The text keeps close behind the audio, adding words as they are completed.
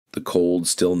cold,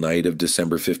 still night of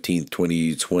December 15th,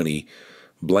 2020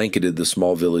 blanketed the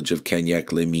small village of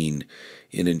Cagnac-les-Mines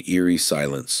in an eerie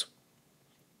silence.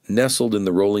 Nestled in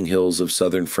the rolling hills of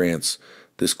southern France,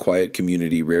 this quiet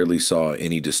community rarely saw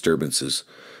any disturbances,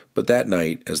 but that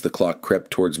night, as the clock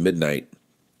crept towards midnight,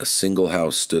 a single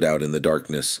house stood out in the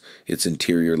darkness, its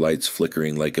interior lights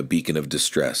flickering like a beacon of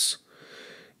distress.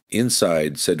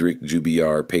 Inside, Cédric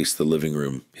Jubillar paced the living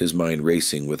room, his mind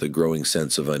racing with a growing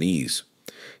sense of unease.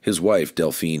 His wife,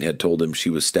 Delphine, had told him she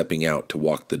was stepping out to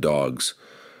walk the dogs,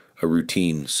 a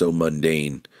routine so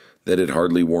mundane that it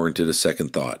hardly warranted a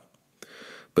second thought.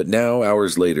 But now,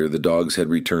 hours later, the dogs had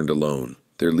returned alone,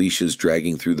 their leashes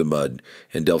dragging through the mud,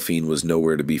 and Delphine was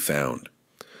nowhere to be found.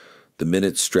 The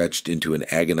minutes stretched into an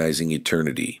agonizing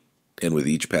eternity, and with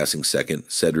each passing second,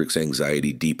 Cédric's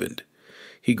anxiety deepened.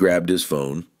 He grabbed his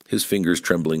phone, his fingers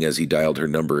trembling as he dialed her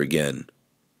number again.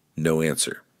 No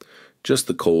answer. Just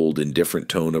the cold, indifferent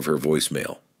tone of her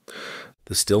voicemail.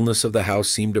 The stillness of the house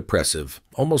seemed oppressive,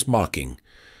 almost mocking.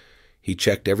 He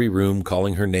checked every room,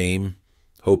 calling her name,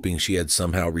 hoping she had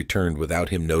somehow returned without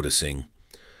him noticing.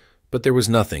 But there was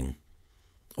nothing.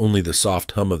 Only the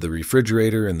soft hum of the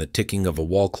refrigerator and the ticking of a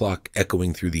wall clock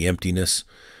echoing through the emptiness.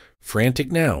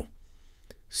 Frantic now.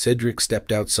 Cédric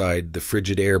stepped outside, the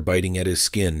frigid air biting at his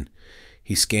skin.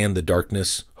 He scanned the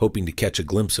darkness, hoping to catch a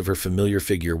glimpse of her familiar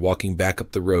figure walking back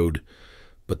up the road.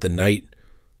 But the night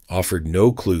offered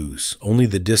no clues, only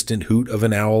the distant hoot of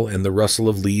an owl and the rustle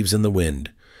of leaves in the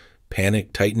wind.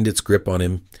 Panic tightened its grip on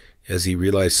him as he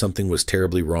realized something was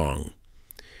terribly wrong.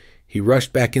 He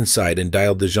rushed back inside and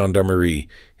dialed the gendarmerie,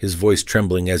 his voice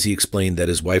trembling as he explained that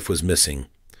his wife was missing.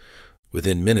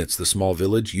 Within minutes, the small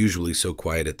village, usually so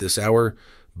quiet at this hour,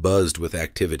 buzzed with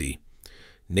activity.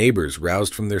 Neighbors,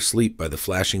 roused from their sleep by the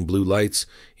flashing blue lights,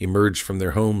 emerged from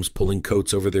their homes, pulling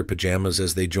coats over their pajamas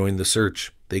as they joined the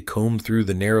search. They combed through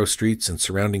the narrow streets and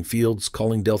surrounding fields,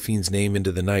 calling Delphine's name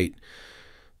into the night.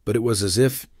 But it was as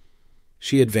if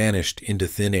she had vanished into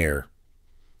thin air.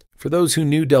 For those who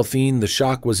knew Delphine, the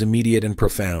shock was immediate and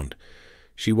profound.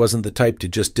 She wasn't the type to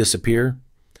just disappear.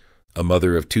 A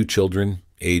mother of 2 children,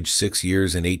 aged 6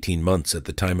 years and 18 months at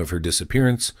the time of her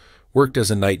disappearance, worked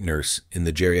as a night nurse in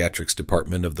the geriatrics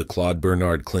department of the Claude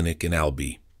Bernard Clinic in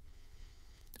Albi.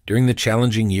 During the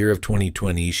challenging year of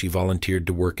 2020, she volunteered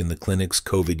to work in the clinic's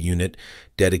COVID unit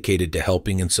dedicated to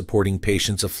helping and supporting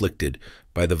patients afflicted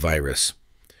by the virus.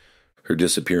 Her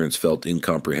disappearance felt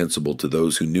incomprehensible to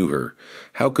those who knew her.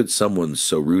 How could someone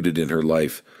so rooted in her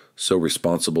life, so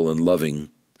responsible and loving,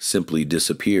 simply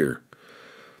disappear?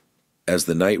 As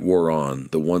the night wore on,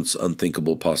 the once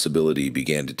unthinkable possibility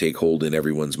began to take hold in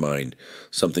everyone's mind.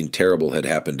 Something terrible had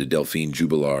happened to Delphine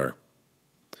Jubillar.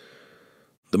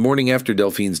 The morning after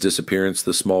Delphine's disappearance,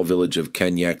 the small village of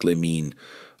Cagnac-les-Mines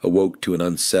awoke to an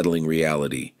unsettling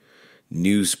reality.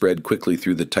 News spread quickly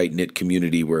through the tight-knit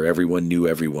community where everyone knew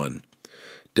everyone.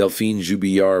 Delphine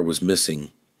Jubillar was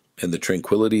missing, and the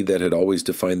tranquility that had always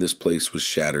defined this place was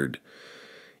shattered.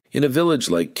 In a village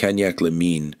like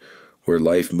Cagnac-les-Mines, where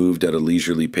life moved at a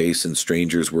leisurely pace and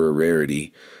strangers were a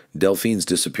rarity, Delphine's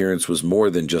disappearance was more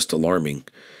than just alarming.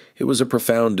 It was a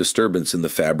profound disturbance in the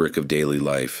fabric of daily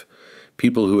life.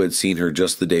 People who had seen her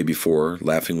just the day before,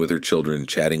 laughing with her children,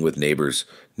 chatting with neighbors,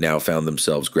 now found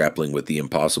themselves grappling with the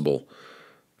impossible.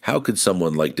 How could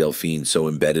someone like Delphine, so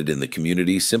embedded in the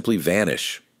community, simply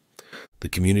vanish? The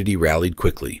community rallied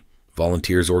quickly.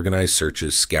 Volunteers organized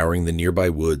searches, scouring the nearby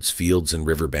woods, fields, and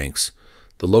riverbanks.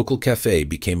 The local cafe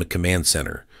became a command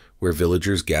center, where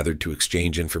villagers gathered to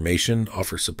exchange information,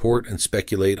 offer support, and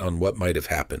speculate on what might have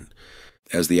happened.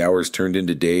 As the hours turned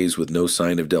into days with no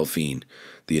sign of Delphine,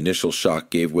 the initial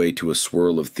shock gave way to a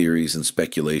swirl of theories and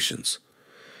speculations.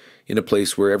 In a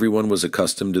place where everyone was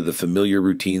accustomed to the familiar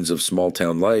routines of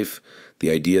small-town life,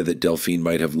 the idea that Delphine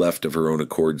might have left of her own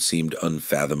accord seemed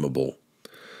unfathomable.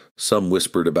 Some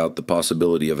whispered about the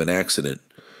possibility of an accident.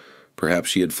 Perhaps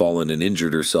she had fallen and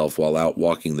injured herself while out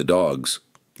walking the dogs,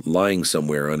 lying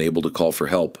somewhere unable to call for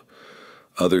help.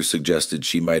 Others suggested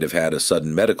she might have had a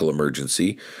sudden medical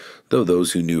emergency, though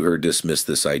those who knew her dismissed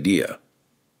this idea.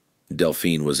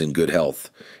 Delphine was in good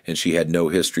health, and she had no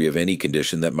history of any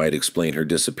condition that might explain her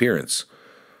disappearance.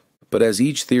 But as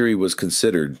each theory was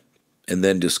considered and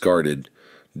then discarded,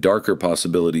 darker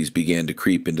possibilities began to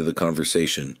creep into the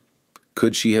conversation.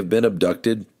 Could she have been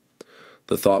abducted?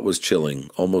 The thought was chilling,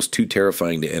 almost too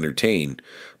terrifying to entertain,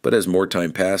 but as more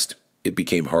time passed, it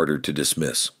became harder to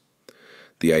dismiss.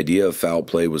 The idea of foul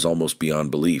play was almost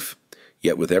beyond belief,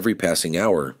 yet with every passing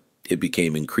hour, it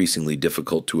became increasingly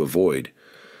difficult to avoid.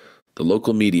 The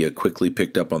local media quickly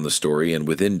picked up on the story, and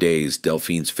within days,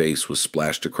 Delphine's face was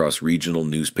splashed across regional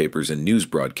newspapers and news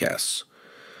broadcasts.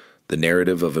 The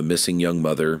narrative of a missing young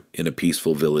mother in a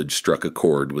peaceful village struck a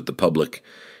chord with the public,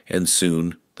 and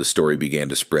soon the story began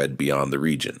to spread beyond the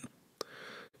region.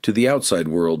 To the outside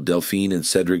world, Delphine and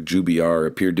Cedric Jubillar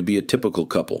appeared to be a typical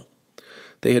couple.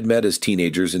 They had met as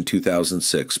teenagers in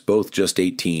 2006, both just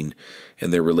 18,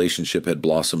 and their relationship had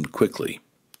blossomed quickly.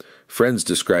 Friends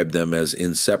described them as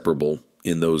inseparable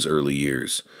in those early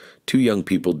years, two young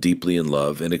people deeply in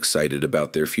love and excited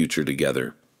about their future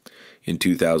together. In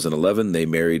 2011, they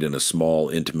married in a small,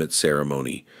 intimate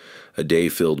ceremony, a day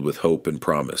filled with hope and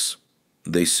promise.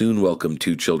 They soon welcomed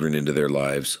two children into their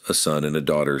lives, a son and a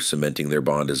daughter, cementing their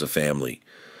bond as a family.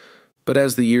 But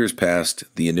as the years passed,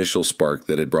 the initial spark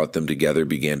that had brought them together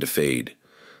began to fade.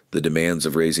 The demands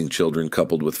of raising children,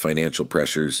 coupled with financial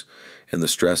pressures and the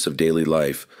stress of daily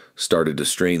life, started to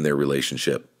strain their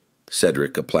relationship.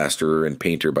 Cedric, a plasterer and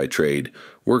painter by trade,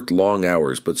 worked long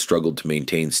hours but struggled to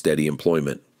maintain steady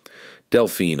employment.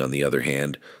 Delphine, on the other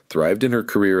hand, thrived in her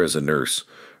career as a nurse,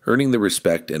 earning the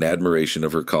respect and admiration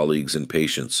of her colleagues and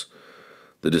patients.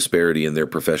 The disparity in their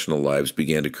professional lives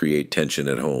began to create tension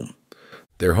at home.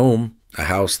 Their home, a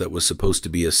house that was supposed to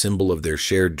be a symbol of their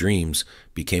shared dreams,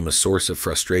 became a source of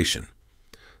frustration.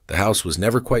 The house was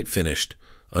never quite finished.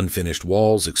 Unfinished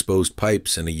walls, exposed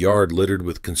pipes, and a yard littered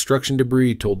with construction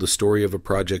debris told the story of a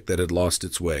project that had lost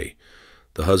its way.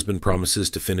 The husband promises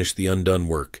to finish the undone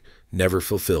work, never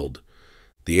fulfilled.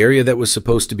 The area that was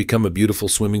supposed to become a beautiful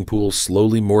swimming pool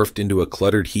slowly morphed into a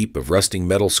cluttered heap of rusting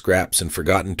metal scraps and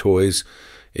forgotten toys,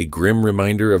 a grim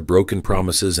reminder of broken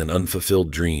promises and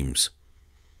unfulfilled dreams.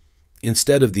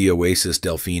 Instead of the oasis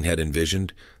Delphine had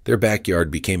envisioned, their backyard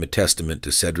became a testament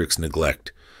to Cedric's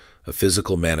neglect, a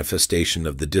physical manifestation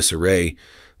of the disarray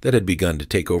that had begun to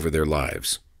take over their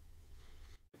lives.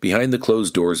 Behind the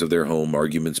closed doors of their home,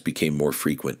 arguments became more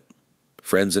frequent.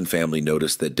 Friends and family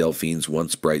noticed that Delphine's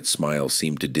once bright smile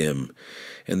seemed to dim,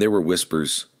 and there were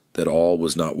whispers that all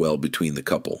was not well between the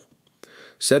couple.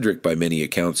 Cedric, by many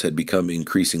accounts, had become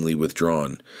increasingly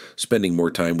withdrawn, spending more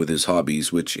time with his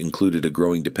hobbies, which included a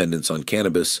growing dependence on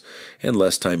cannabis, and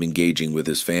less time engaging with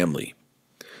his family.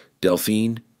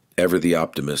 Delphine, ever the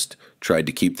optimist, tried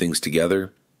to keep things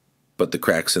together, but the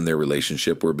cracks in their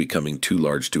relationship were becoming too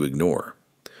large to ignore.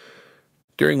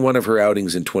 During one of her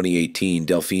outings in 2018,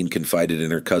 Delphine confided in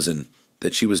her cousin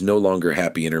that she was no longer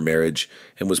happy in her marriage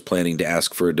and was planning to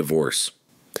ask for a divorce.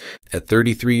 At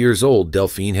 33 years old,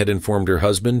 Delphine had informed her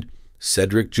husband,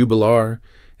 Cedric Jubillar,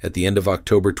 at the end of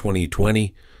October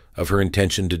 2020, of her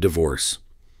intention to divorce.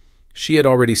 She had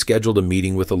already scheduled a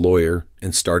meeting with a lawyer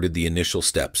and started the initial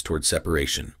steps toward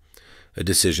separation, a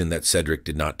decision that Cedric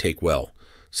did not take well,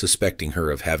 suspecting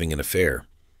her of having an affair.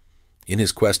 In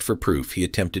his quest for proof, he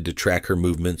attempted to track her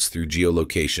movements through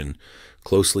geolocation,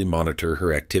 closely monitor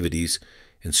her activities,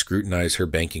 and scrutinize her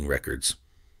banking records.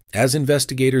 As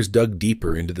investigators dug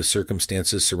deeper into the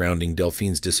circumstances surrounding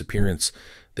Delphine's disappearance,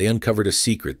 they uncovered a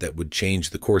secret that would change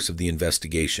the course of the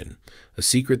investigation, a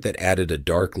secret that added a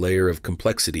dark layer of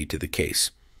complexity to the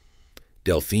case.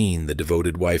 Delphine, the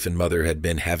devoted wife and mother, had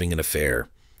been having an affair.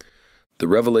 The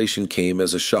revelation came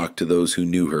as a shock to those who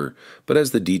knew her, but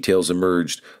as the details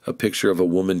emerged, a picture of a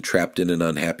woman trapped in an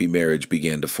unhappy marriage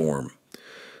began to form.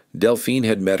 Delphine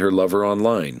had met her lover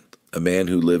online, a man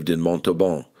who lived in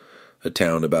Montauban, a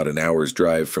town about an hour's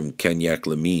drive from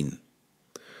Cagnac-les-Mines.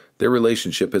 Their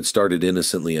relationship had started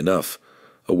innocently enough,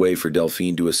 a way for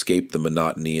Delphine to escape the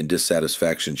monotony and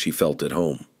dissatisfaction she felt at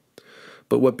home.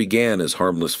 But what began as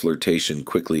harmless flirtation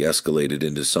quickly escalated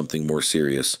into something more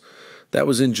serious. That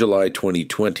was in July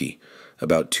 2020,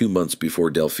 about 2 months before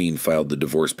Delphine filed the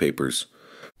divorce papers.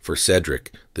 For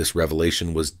Cedric, this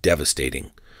revelation was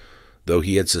devastating. Though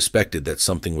he had suspected that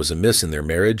something was amiss in their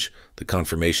marriage, the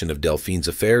confirmation of Delphine's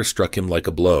affair struck him like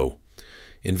a blow.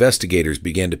 Investigators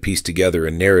began to piece together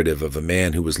a narrative of a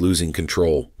man who was losing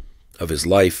control, of his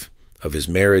life, of his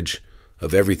marriage,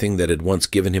 of everything that had once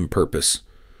given him purpose.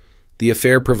 The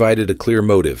affair provided a clear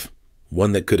motive,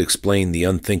 one that could explain the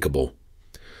unthinkable.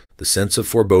 The sense of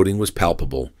foreboding was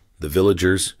palpable. The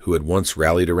villagers, who had once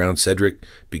rallied around Cedric,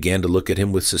 began to look at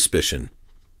him with suspicion.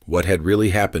 What had really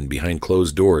happened behind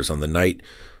closed doors on the night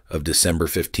of December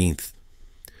 15th?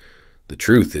 The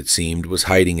truth, it seemed, was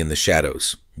hiding in the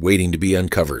shadows, waiting to be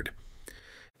uncovered.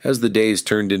 As the days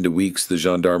turned into weeks, the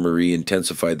gendarmerie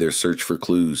intensified their search for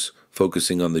clues,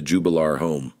 focusing on the Jubillar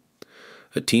home.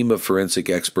 A team of forensic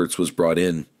experts was brought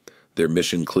in, their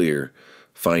mission clear: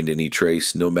 find any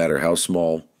trace, no matter how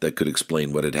small, that could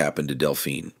explain what had happened to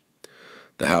Delphine.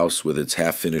 The house, with its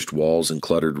half-finished walls and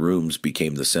cluttered rooms,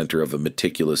 became the center of a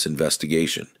meticulous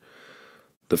investigation.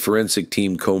 The forensic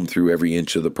team combed through every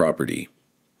inch of the property.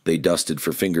 They dusted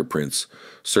for fingerprints,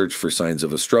 searched for signs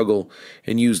of a struggle,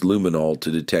 and used luminol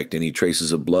to detect any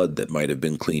traces of blood that might have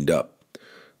been cleaned up.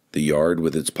 The yard,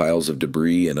 with its piles of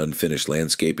debris and unfinished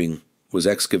landscaping, was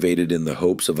excavated in the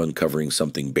hopes of uncovering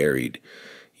something buried.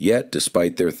 Yet,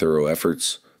 despite their thorough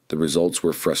efforts, the results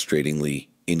were frustratingly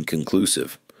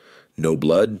inconclusive. No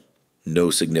blood, no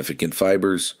significant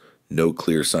fibers, no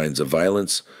clear signs of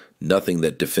violence, nothing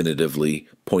that definitively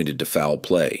pointed to foul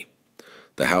play.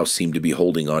 The house seemed to be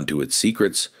holding on to its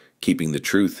secrets, keeping the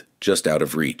truth just out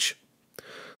of reach.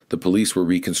 The police were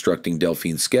reconstructing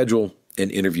Delphine's schedule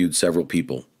and interviewed several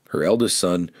people: her eldest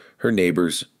son, her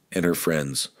neighbors, and her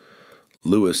friends.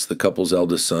 Louis, the couple's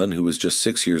eldest son, who was just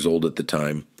 6 years old at the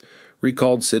time,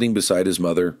 recalled sitting beside his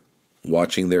mother,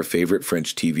 watching their favorite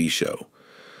French TV show,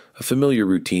 a familiar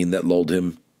routine that lulled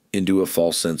him into a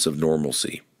false sense of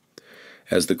normalcy.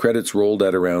 As the credits rolled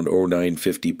at around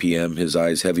 09:50 p.m., his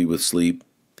eyes heavy with sleep,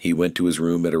 he went to his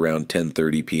room at around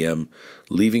 10:30 p.m.,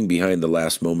 leaving behind the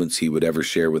last moments he would ever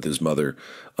share with his mother,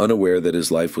 unaware that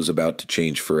his life was about to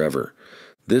change forever.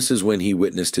 This is when he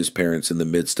witnessed his parents in the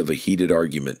midst of a heated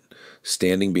argument.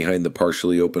 Standing behind the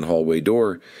partially open hallway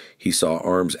door, he saw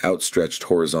arms outstretched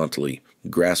horizontally,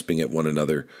 grasping at one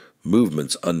another,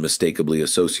 movements unmistakably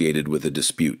associated with a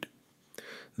dispute.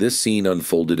 This scene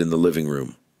unfolded in the living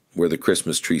room, where the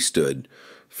Christmas tree stood,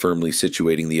 firmly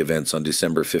situating the events on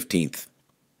December 15th.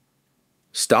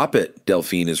 "Stop it,"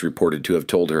 Delphine is reported to have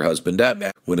told her husband.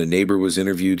 When a neighbor was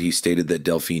interviewed, he stated that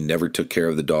Delphine never took care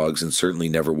of the dogs and certainly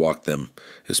never walked them,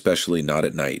 especially not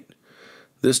at night.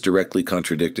 This directly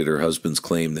contradicted her husband's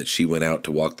claim that she went out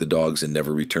to walk the dogs and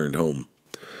never returned home.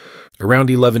 Around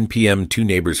 11 p.m., two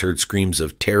neighbors heard screams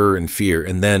of terror and fear,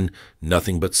 and then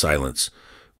nothing but silence.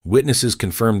 Witnesses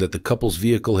confirmed that the couple's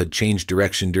vehicle had changed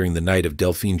direction during the night of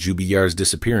Delphine Jubillar's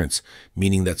disappearance,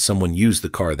 meaning that someone used the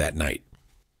car that night.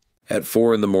 At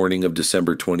 4 in the morning of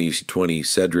December 2020,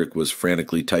 Cedric was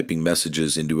frantically typing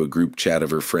messages into a group chat of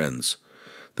her friends.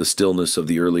 The stillness of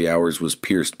the early hours was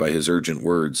pierced by his urgent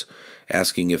words,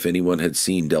 asking if anyone had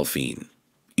seen Delphine.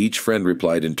 Each friend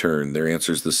replied in turn, their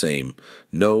answers the same: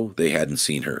 no, they hadn't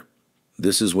seen her.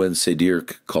 This is when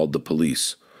Cedric called the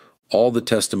police. All the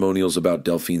testimonials about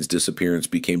Delphine's disappearance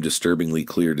became disturbingly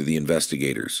clear to the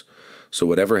investigators. So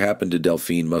whatever happened to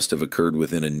Delphine must have occurred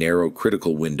within a narrow,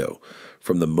 critical window,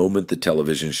 from the moment the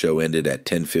television show ended at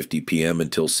 10:50 p.m.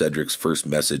 until Cedric's first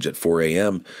message at 4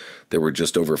 a.m., there were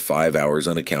just over 5 hours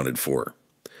unaccounted for.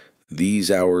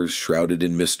 These hours, shrouded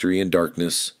in mystery and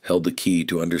darkness, held the key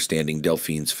to understanding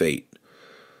Delphine's fate.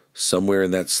 Somewhere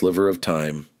in that sliver of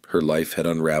time, her life had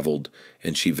unraveled,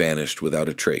 and she vanished without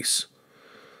a trace.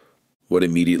 What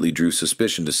immediately drew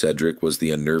suspicion to Cedric was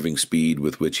the unnerving speed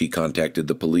with which he contacted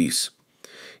the police.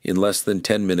 In less than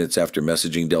 10 minutes after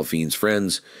messaging Delphine's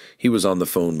friends, he was on the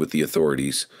phone with the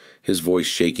authorities, his voice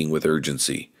shaking with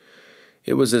urgency.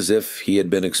 It was as if he had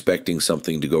been expecting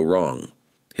something to go wrong,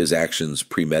 his actions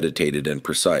premeditated and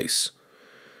precise.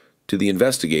 To the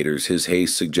investigators, his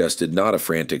haste suggested not a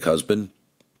frantic husband,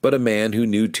 but a man who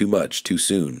knew too much too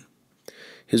soon.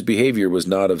 His behavior was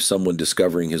not of someone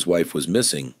discovering his wife was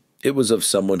missing. It was of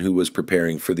someone who was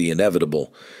preparing for the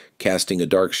inevitable, casting a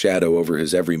dark shadow over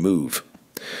his every move.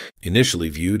 Initially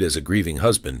viewed as a grieving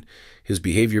husband, his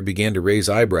behavior began to raise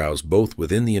eyebrows both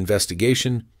within the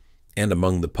investigation and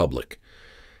among the public.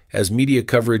 As media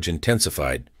coverage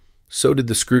intensified, so did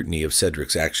the scrutiny of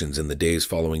Cedric's actions in the days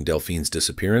following Delphine's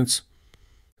disappearance.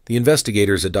 The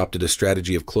investigators adopted a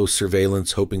strategy of close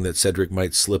surveillance, hoping that Cedric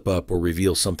might slip up or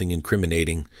reveal something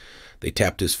incriminating. They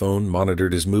tapped his phone,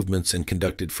 monitored his movements, and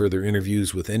conducted further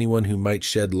interviews with anyone who might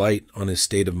shed light on his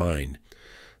state of mind.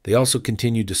 They also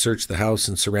continued to search the house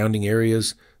and surrounding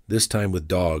areas, this time with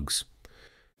dogs.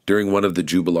 During one of the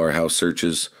Jubillar house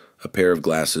searches, a pair of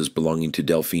glasses belonging to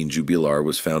Delphine Jubillar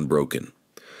was found broken.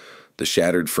 The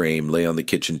shattered frame lay on the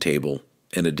kitchen table,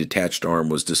 and a detached arm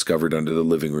was discovered under the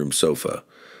living room sofa.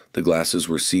 The glasses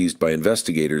were seized by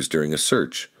investigators during a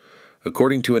search.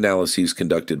 According to analyses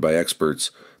conducted by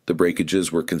experts, the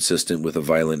breakages were consistent with a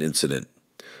violent incident.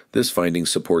 This finding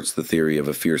supports the theory of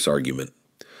a fierce argument.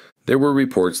 There were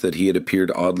reports that he had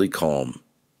appeared oddly calm,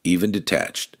 even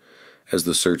detached, as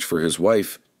the search for his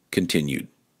wife continued.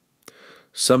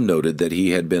 Some noted that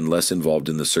he had been less involved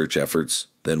in the search efforts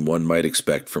than one might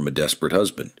expect from a desperate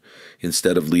husband.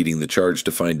 Instead of leading the charge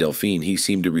to find Delphine, he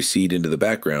seemed to recede into the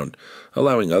background,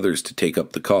 allowing others to take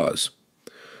up the cause.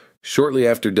 Shortly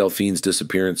after Delphine's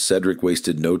disappearance, Cedric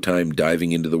wasted no time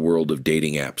diving into the world of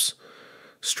dating apps,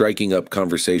 striking up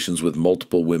conversations with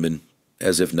multiple women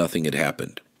as if nothing had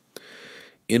happened.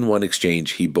 In one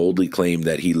exchange, he boldly claimed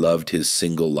that he loved his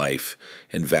single life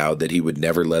and vowed that he would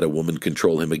never let a woman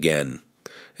control him again.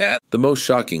 The most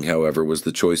shocking, however, was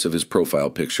the choice of his profile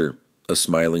picture, a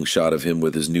smiling shot of him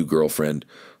with his new girlfriend,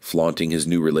 flaunting his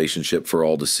new relationship for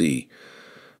all to see.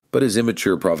 But his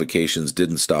immature provocations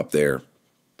didn't stop there.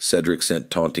 Cedric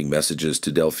sent taunting messages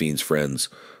to Delphine's friends,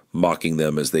 mocking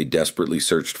them as they desperately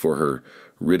searched for her,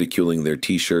 ridiculing their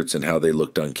t-shirts and how they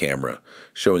looked on camera,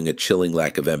 showing a chilling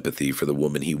lack of empathy for the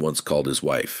woman he once called his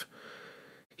wife.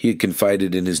 He had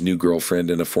confided in his new girlfriend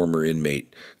and a former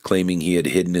inmate, claiming he had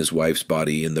hidden his wife's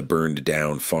body in the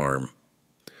burned-down farm.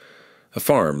 A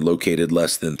farm located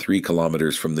less than 3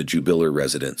 kilometers from the Jubillar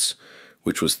residence,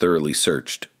 which was thoroughly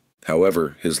searched.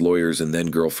 However, his lawyers and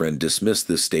then-girlfriend dismissed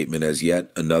this statement as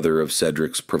yet another of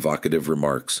Cedric's provocative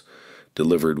remarks,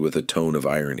 delivered with a tone of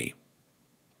irony.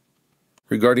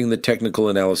 Regarding the technical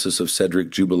analysis of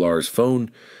Cedric Jubillar's phone,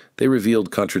 they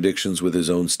revealed contradictions with his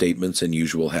own statements and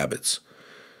usual habits.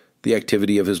 The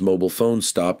activity of his mobile phone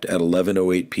stopped at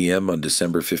 11:08 p.m. on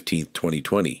December 15,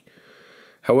 2020.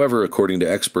 However, according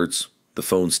to experts, the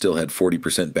phone still had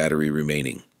 40% battery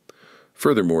remaining.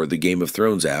 Furthermore, the Game of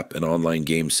Thrones app, an online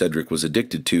game Cedric was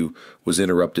addicted to, was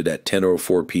interrupted at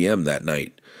 10:04 p.m. that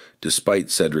night,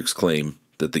 despite Cedric's claim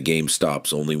that the game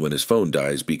stops only when his phone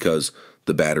dies because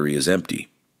the battery is empty.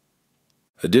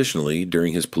 Additionally,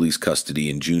 during his police custody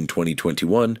in June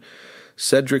 2021,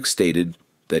 Cedric stated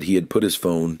that he had put his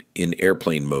phone in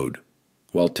airplane mode,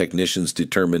 while technicians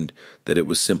determined that it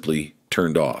was simply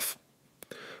turned off.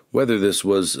 Whether this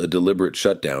was a deliberate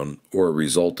shutdown or a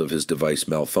result of his device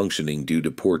malfunctioning due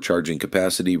to poor charging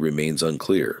capacity remains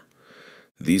unclear.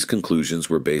 These conclusions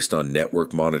were based on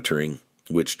network monitoring,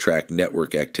 which tracked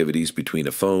network activities between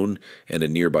a phone and a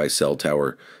nearby cell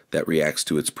tower that reacts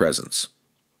to its presence.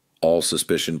 All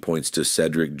suspicion points to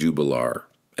Cedric Jubillar,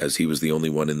 as he was the only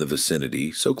one in the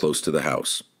vicinity, so close to the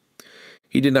house.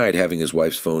 He denied having his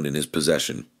wife's phone in his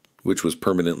possession, which was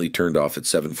permanently turned off at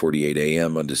 7:48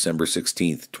 a.m. on December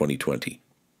 16, 2020.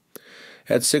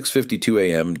 At 6:52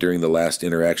 a.m., during the last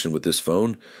interaction with this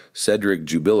phone, Cedric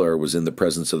Jubillar was in the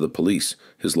presence of the police,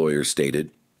 his lawyers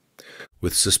stated.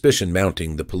 With suspicion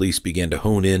mounting, the police began to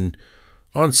hone in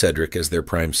on Cedric as their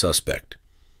prime suspect.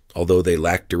 Although they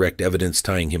lacked direct evidence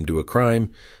tying him to a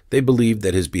crime, they believed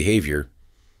that his behavior,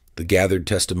 the gathered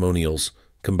testimonials,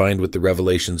 combined with the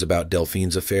revelations about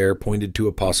Delphine's affair, pointed to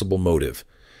a possible motive.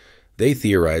 They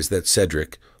theorized that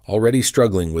Cedric, already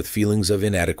struggling with feelings of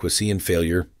inadequacy and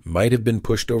failure, might have been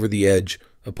pushed over the edge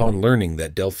upon learning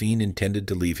that Delphine intended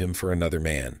to leave him for another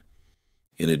man.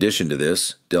 In addition to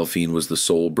this, Delphine was the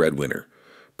sole breadwinner,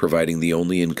 providing the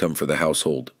only income for the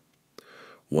household.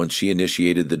 Once she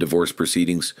initiated the divorce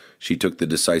proceedings, she took the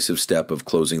decisive step of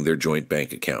closing their joint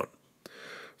bank account.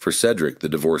 For Cedric, the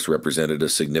divorce represented a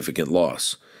significant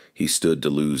loss. He stood to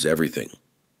lose everything.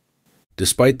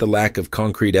 Despite the lack of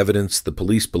concrete evidence, the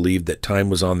police believed that time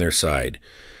was on their side.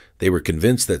 They were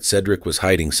convinced that Cedric was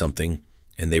hiding something,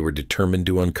 and they were determined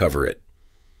to uncover it.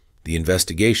 The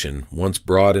investigation, once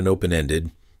broad and open-ended,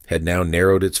 had now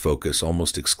narrowed its focus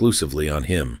almost exclusively on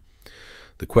him.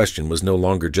 The question was no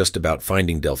longer just about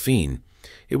finding Delphine.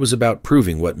 It was about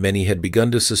proving what many had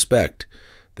begun to suspect,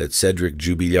 that Cedric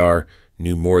Jubillar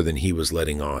knew more than he was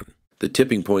letting on. The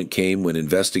tipping point came when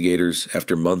investigators,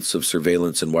 after months of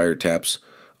surveillance and wiretaps,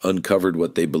 uncovered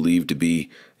what they believed to be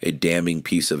a damning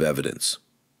piece of evidence.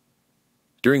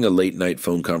 During a late-night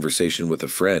phone conversation with a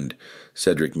friend,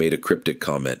 Cedric made a cryptic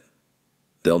comment.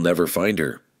 "They'll never find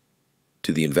her."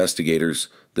 To the investigators,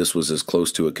 this was as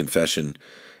close to a confession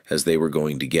as they were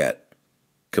going to get.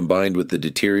 Combined with the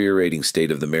deteriorating state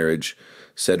of the marriage,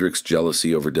 Cedric's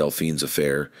jealousy over Delphine's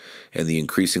affair, and the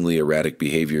increasingly erratic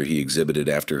behavior he exhibited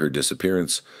after her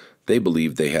disappearance, they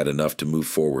believed they had enough to move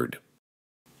forward.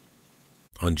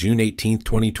 On June 18,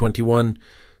 2021,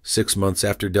 6 months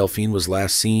after Delphine was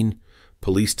last seen,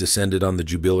 police descended on the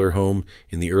Jubillar home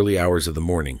in the early hours of the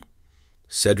morning.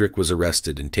 Cedric was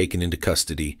arrested and taken into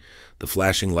custody, the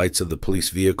flashing lights of the police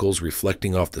vehicles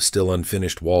reflecting off the still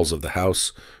unfinished walls of the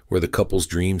house where the couple's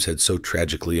dreams had so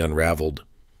tragically unraveled.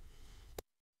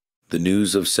 The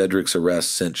news of Cedric's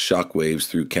arrest sent shockwaves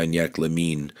through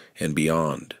Cagnac-les-Mines and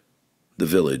beyond. The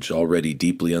village, already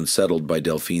deeply unsettled by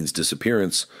Delphine's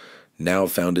disappearance, now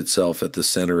found itself at the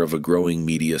center of a growing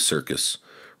media circus.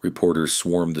 Reporters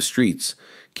swarmed the streets,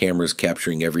 cameras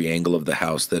capturing every angle of the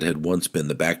house that had once been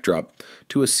the backdrop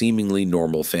to a seemingly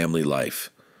normal family life.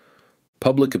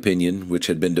 Public opinion, which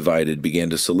had been divided, began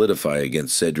to solidify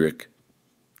against Cedric.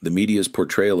 The media's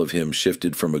portrayal of him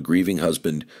shifted from a grieving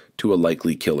husband to a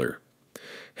likely killer.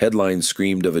 Headlines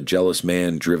screamed of a jealous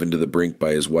man driven to the brink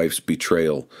by his wife's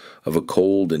betrayal, of a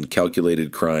cold and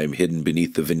calculated crime hidden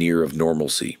beneath the veneer of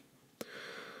normalcy.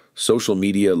 Social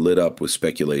media lit up with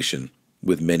speculation.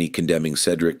 with many condemning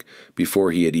Cedric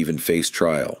before he had even faced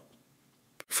trial.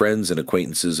 Friends and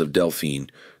acquaintances of Delphine,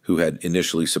 who had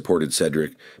initially supported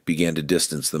Cedric, began to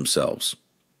distance themselves.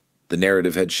 The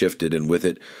narrative had shifted, and with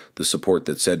it, the support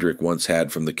that Cedric once had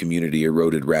from the community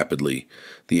eroded rapidly.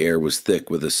 The air was thick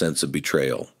with a sense of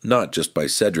betrayal, not just by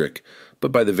Cedric,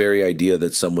 but by the very idea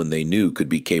that someone they knew could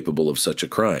be capable of such a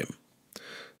crime.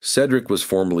 Cedric was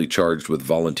formally charged with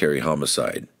voluntary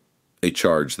homicide, a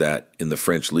charge that, in the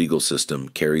French legal system,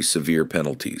 carries severe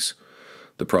penalties.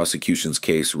 The prosecution's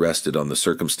case rested on the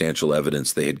circumstantial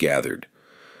evidence they had gathered: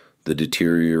 the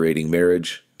deteriorating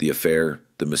marriage, the affair,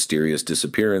 the mysterious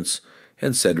disappearance,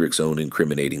 and Cedric's own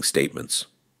incriminating statements.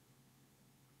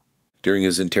 During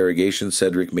his interrogation,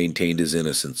 Cedric maintained his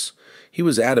innocence. He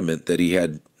was adamant that he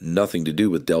had nothing to do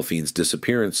with Delphine's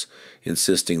disappearance,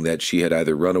 insisting that she had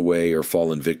either run away or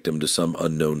fallen victim to some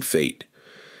unknown fate.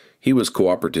 He was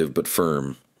cooperative but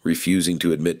firm, refusing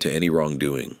to admit to any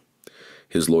wrongdoing.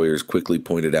 His lawyers quickly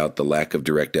pointed out the lack of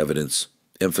direct evidence,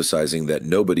 emphasizing that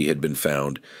nobody had been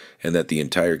found and that the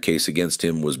entire case against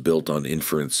him was built on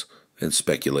inference and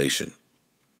speculation.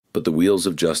 But the wheels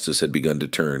of justice had begun to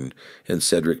turn, and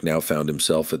Cedric now found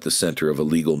himself at the center of a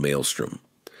legal maelstrom.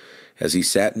 As he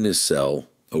sat in his cell,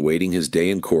 awaiting his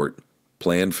day in court,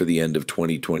 planned for the end of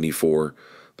 2024,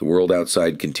 the world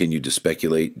outside continued to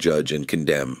speculate, judge, and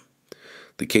condemn.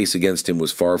 The case against him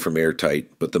was far from airtight,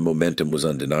 but the momentum was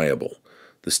undeniable.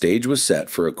 The stage was set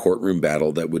for a courtroom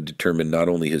battle that would determine not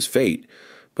only his fate,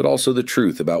 but also the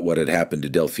truth about what had happened to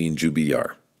Delphine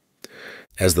Jubillar.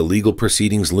 As the legal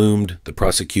proceedings loomed, the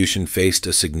prosecution faced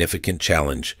a significant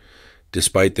challenge.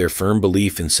 Despite their firm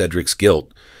belief in Cedric's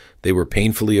guilt, they were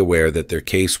painfully aware that their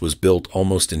case was built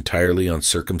almost entirely on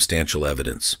circumstantial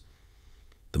evidence.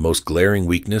 The most glaring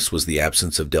weakness was the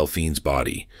absence of Delphine's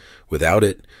body. Without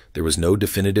it, there was no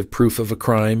definitive proof of a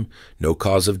crime, no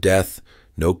cause of death,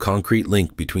 no concrete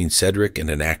link between Cedric and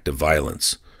an act of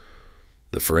violence.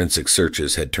 The forensic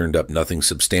searches had turned up nothing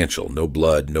substantial: no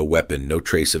blood, no weapon, no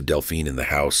trace of Delphine in the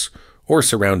house or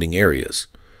surrounding areas.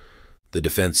 The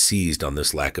defense seized on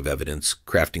this lack of evidence,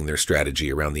 crafting their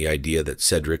strategy around the idea that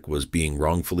Cedric was being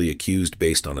wrongfully accused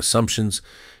based on assumptions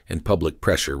and public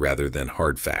pressure rather than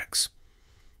hard facts.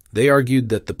 They argued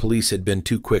that the police had been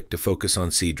too quick to focus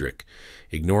on Cedric,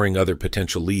 ignoring other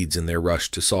potential leads in their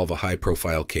rush to solve a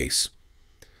high-profile case.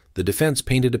 The defense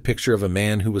painted a picture of a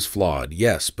man who was flawed,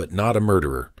 yes, but not a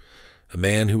murderer. A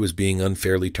man who was being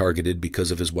unfairly targeted because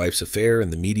of his wife's affair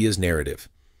and the media's narrative.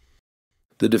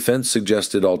 The defense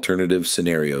suggested alternative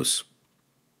scenarios.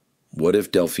 What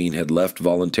if Delphine had left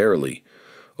voluntarily,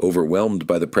 overwhelmed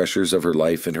by the pressures of her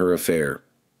life and her affair?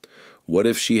 What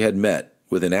if she had met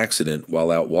with an accident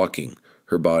while out walking,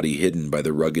 her body hidden by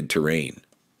the rugged terrain?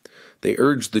 They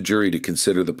urged the jury to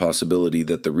consider the possibility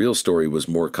that the real story was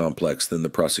more complex than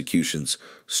the prosecution's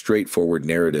straightforward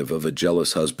narrative of a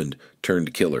jealous husband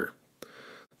turned killer.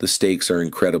 The stakes are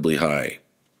incredibly high.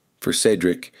 For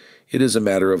Cedric, it is a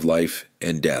matter of life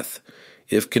and death.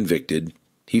 If convicted,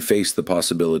 he faced the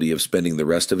possibility of spending the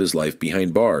rest of his life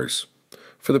behind bars.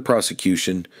 For the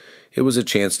prosecution, it was a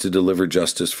chance to deliver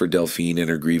justice for Delphine and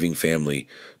her grieving family,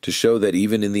 to show that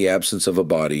even in the absence of a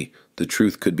body, the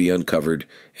truth could be uncovered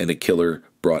and a killer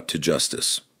brought to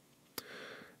justice.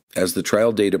 As the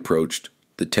trial date approached,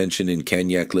 the tension in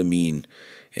Cagnac-les-Mines,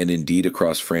 and indeed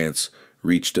across France,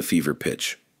 reached a fever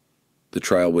pitch. The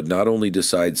trial would not only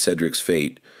decide Cedric's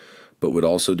fate, but would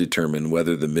also determine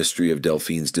whether the mystery of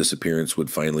Delphine's disappearance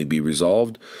would finally be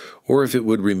resolved, or if it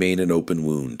would remain an open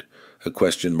wound, a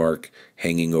question mark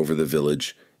hanging over the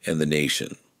village and the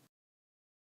nation.